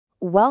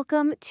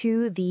Welcome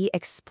to The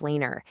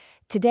Explainer.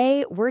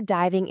 Today, we're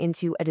diving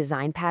into a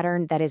design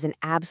pattern that is an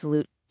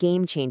absolute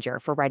game changer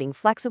for writing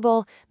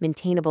flexible,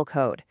 maintainable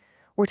code.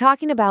 We're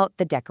talking about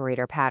the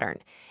Decorator Pattern.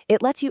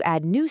 It lets you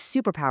add new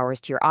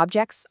superpowers to your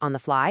objects on the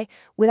fly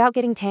without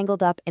getting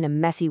tangled up in a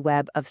messy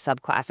web of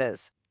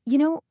subclasses. You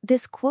know,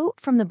 this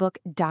quote from the book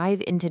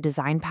Dive into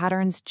Design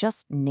Patterns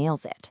just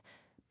nails it.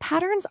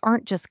 Patterns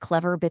aren't just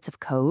clever bits of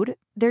code,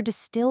 they're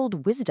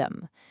distilled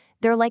wisdom.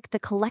 They're like the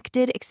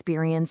collected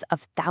experience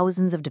of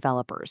thousands of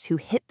developers who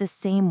hit the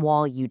same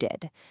wall you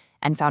did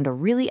and found a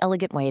really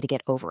elegant way to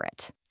get over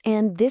it.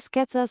 And this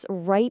gets us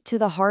right to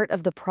the heart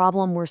of the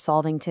problem we're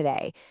solving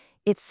today.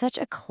 It's such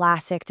a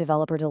classic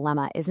developer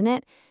dilemma, isn't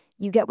it?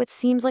 You get what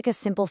seems like a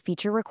simple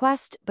feature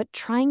request, but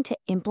trying to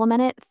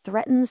implement it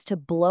threatens to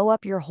blow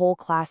up your whole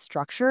class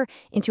structure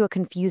into a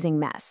confusing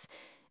mess.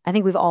 I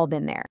think we've all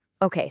been there.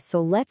 Okay,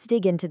 so let's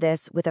dig into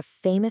this with a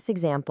famous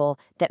example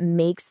that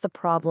makes the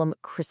problem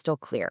crystal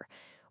clear.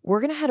 We're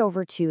going to head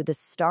over to the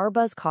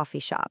Starbuzz coffee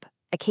shop,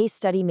 a case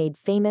study made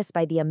famous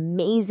by the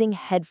amazing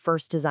Head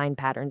First Design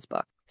Patterns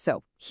book.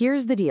 So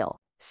here's the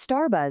deal.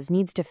 Starbuzz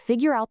needs to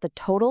figure out the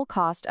total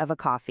cost of a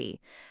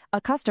coffee.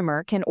 A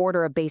customer can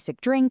order a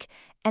basic drink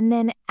and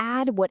then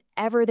add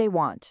whatever they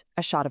want.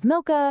 A shot of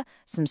Milka,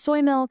 some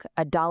soy milk,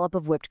 a dollop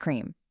of whipped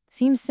cream.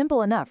 Seems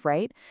simple enough,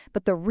 right?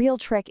 But the real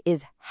trick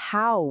is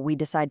how we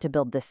decide to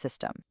build this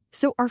system.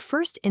 So our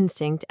first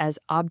instinct as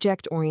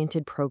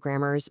object-oriented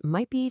programmers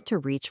might be to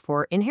reach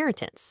for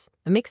inheritance.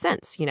 It makes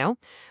sense, you know?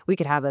 We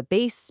could have a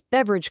base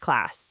beverage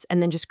class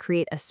and then just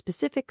create a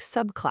specific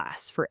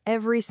subclass for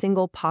every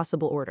single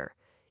possible order.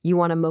 You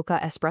want a mocha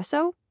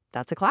espresso?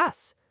 That's a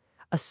class.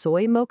 A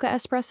soy mocha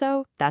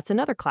espresso? That's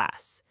another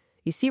class.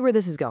 You see where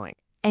this is going?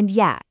 And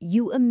yeah,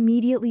 you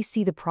immediately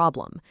see the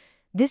problem.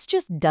 This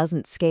just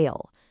doesn't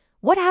scale.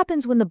 What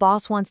happens when the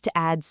boss wants to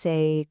add,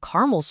 say,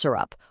 caramel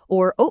syrup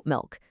or oat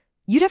milk?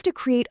 You'd have to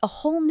create a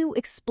whole new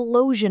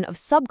explosion of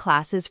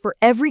subclasses for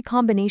every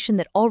combination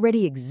that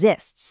already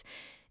exists.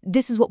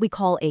 This is what we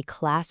call a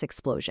class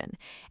explosion,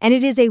 and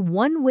it is a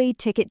one-way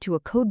ticket to a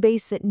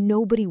codebase that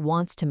nobody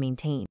wants to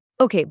maintain.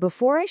 Okay,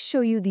 before I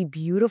show you the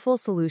beautiful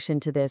solution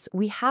to this,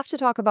 we have to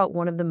talk about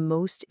one of the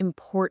most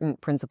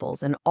important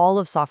principles in all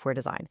of software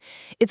design.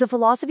 It's a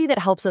philosophy that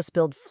helps us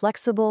build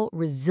flexible,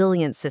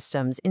 resilient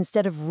systems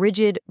instead of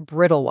rigid,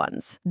 brittle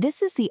ones.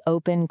 This is the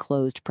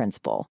open-closed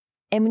principle.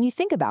 And when you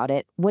think about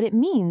it, what it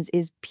means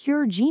is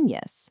pure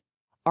genius.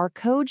 Our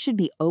code should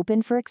be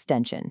open for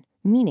extension,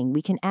 meaning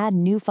we can add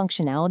new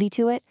functionality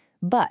to it,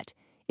 but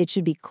it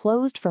should be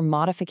closed for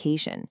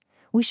modification.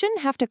 We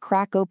shouldn't have to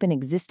crack open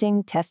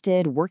existing,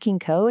 tested, working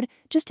code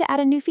just to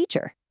add a new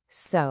feature.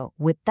 So,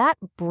 with that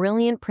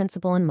brilliant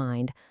principle in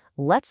mind,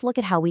 let's look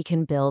at how we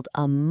can build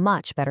a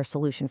much better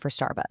solution for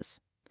Starbuzz.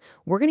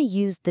 We're going to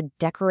use the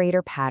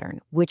Decorator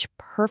Pattern, which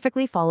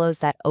perfectly follows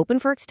that open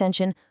for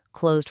extension,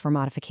 closed for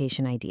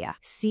modification idea.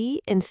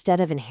 See, instead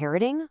of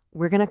inheriting,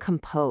 we're going to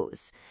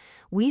compose.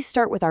 We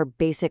start with our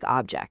basic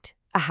object,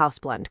 a house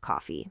blend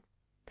coffee.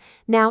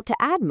 Now, to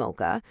add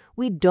mocha,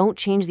 we don't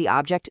change the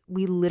object,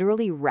 we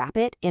literally wrap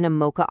it in a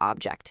mocha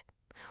object.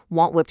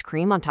 Want whipped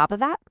cream on top of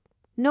that?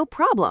 No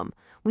problem.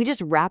 We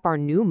just wrap our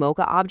new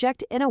mocha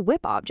object in a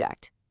whip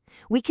object.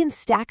 We can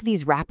stack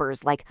these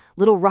wrappers like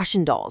little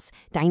Russian dolls,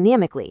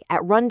 dynamically,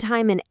 at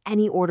runtime in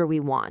any order we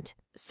want.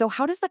 So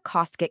how does the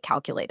cost get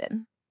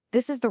calculated?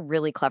 This is the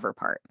really clever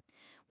part.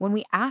 When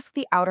we ask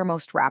the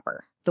outermost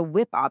wrapper, the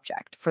whip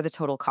object, for the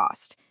total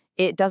cost,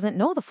 it doesn't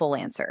know the full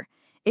answer.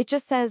 It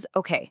just says,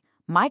 okay,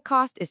 my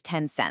cost is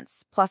 10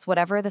 cents, plus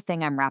whatever the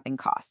thing I'm wrapping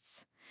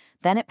costs.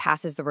 Then it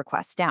passes the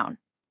request down.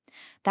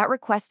 That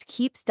request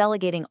keeps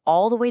delegating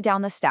all the way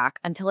down the stack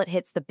until it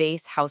hits the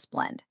base house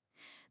blend.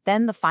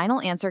 Then the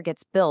final answer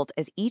gets built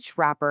as each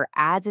wrapper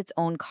adds its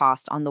own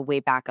cost on the way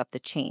back up the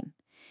chain.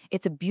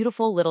 It's a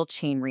beautiful little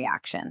chain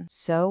reaction.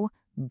 So,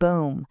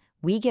 boom,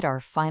 we get our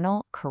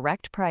final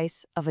correct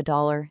price of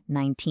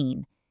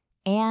 $1.19.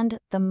 And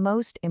the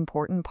most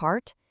important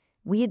part,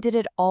 we did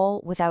it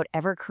all without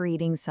ever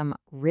creating some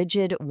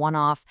rigid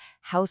one-off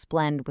house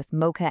blend with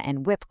Mocha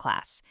and Whip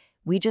class.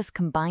 We just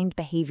combined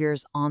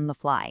behaviors on the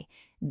fly.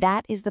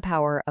 That is the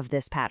power of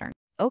this pattern.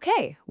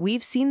 Okay,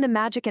 we've seen the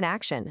magic in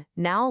action.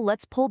 Now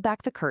let's pull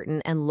back the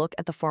curtain and look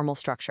at the formal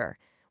structure.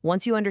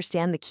 Once you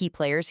understand the key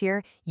players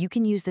here, you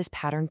can use this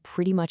pattern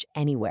pretty much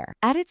anywhere.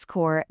 At its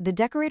core, the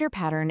Decorator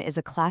Pattern is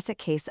a classic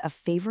case of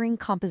favoring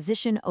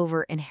composition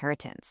over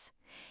inheritance.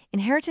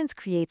 Inheritance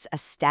creates a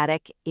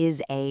static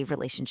is-a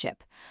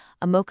relationship.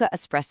 A mocha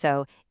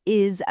espresso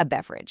is a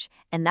beverage,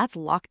 and that's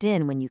locked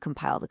in when you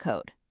compile the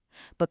code.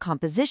 But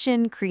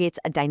composition creates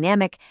a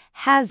dynamic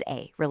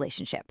has-a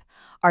relationship.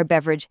 Our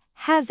beverage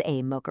has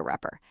a mocha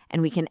wrapper,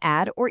 and we can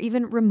add or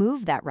even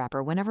remove that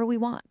wrapper whenever we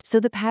want. So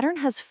the pattern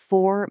has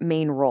four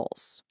main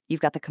roles. You've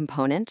got the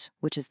component,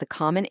 which is the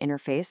common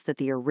interface that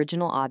the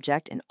original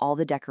object and all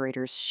the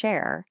decorators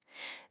share.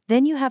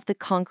 Then you have the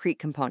concrete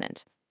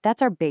component.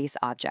 That's our base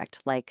object,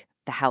 like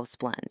the house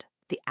blend.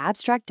 The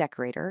abstract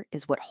decorator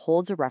is what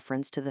holds a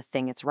reference to the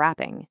thing it's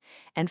wrapping.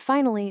 And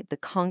finally, the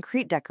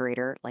concrete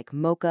decorator, like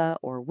Mocha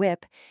or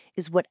Whip,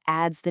 is what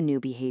adds the new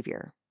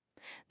behavior.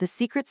 The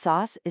secret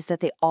sauce is that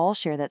they all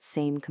share that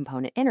same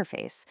component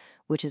interface,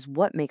 which is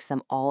what makes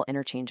them all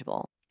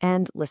interchangeable.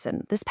 And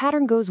listen, this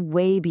pattern goes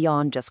way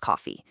beyond just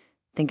coffee.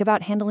 Think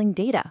about handling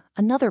data,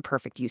 another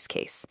perfect use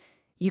case.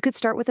 You could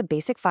start with a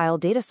basic file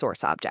data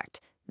source object.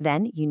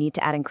 Then you need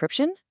to add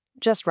encryption?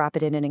 Just wrap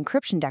it in an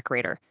encryption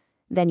decorator.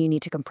 Then you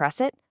need to compress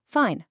it?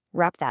 Fine,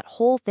 wrap that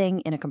whole thing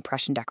in a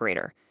compression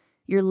decorator.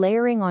 You're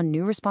layering on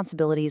new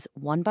responsibilities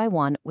one by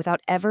one without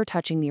ever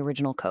touching the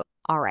original code.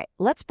 All right,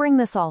 let's bring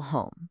this all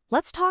home.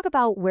 Let's talk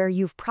about where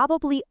you've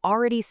probably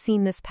already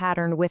seen this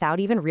pattern without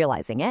even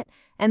realizing it,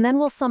 and then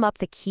we'll sum up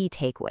the key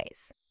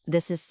takeaways.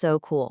 This is so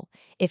cool.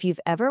 If you've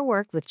ever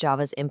worked with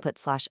Java's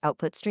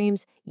input/output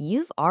streams,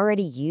 you've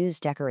already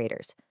used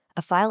decorators.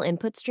 A file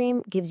input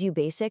stream gives you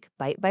basic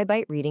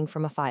byte-by-byte reading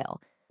from a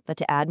file. But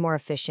to add more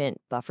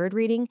efficient buffered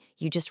reading,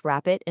 you just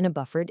wrap it in a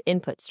buffered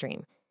input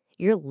stream.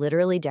 You're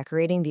literally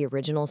decorating the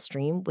original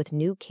stream with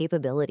new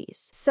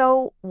capabilities.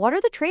 So what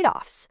are the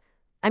trade-offs?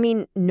 I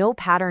mean, no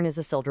pattern is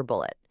a silver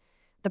bullet.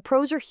 The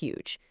pros are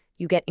huge.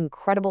 You get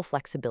incredible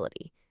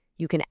flexibility.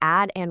 You can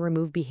add and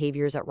remove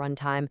behaviors at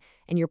runtime,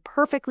 and you're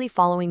perfectly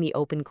following the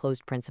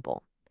open-closed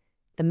principle.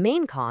 The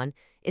main con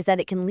is that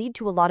it can lead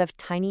to a lot of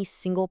tiny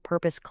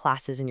single-purpose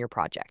classes in your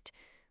project,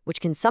 which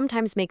can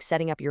sometimes make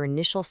setting up your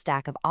initial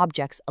stack of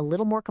objects a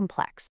little more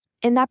complex.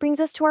 And that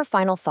brings us to our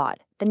final thought.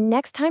 The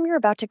next time you're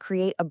about to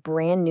create a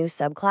brand new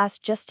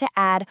subclass just to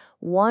add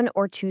one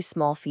or two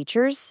small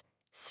features,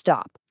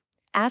 stop.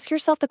 Ask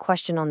yourself the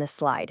question on this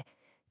slide.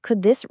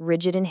 Could this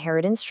rigid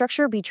inheritance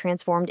structure be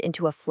transformed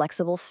into a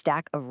flexible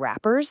stack of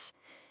wrappers?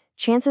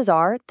 Chances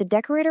are, the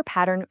decorator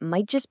pattern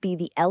might just be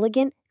the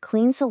elegant,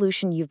 clean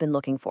solution you've been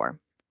looking for.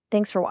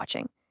 Thanks for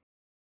watching.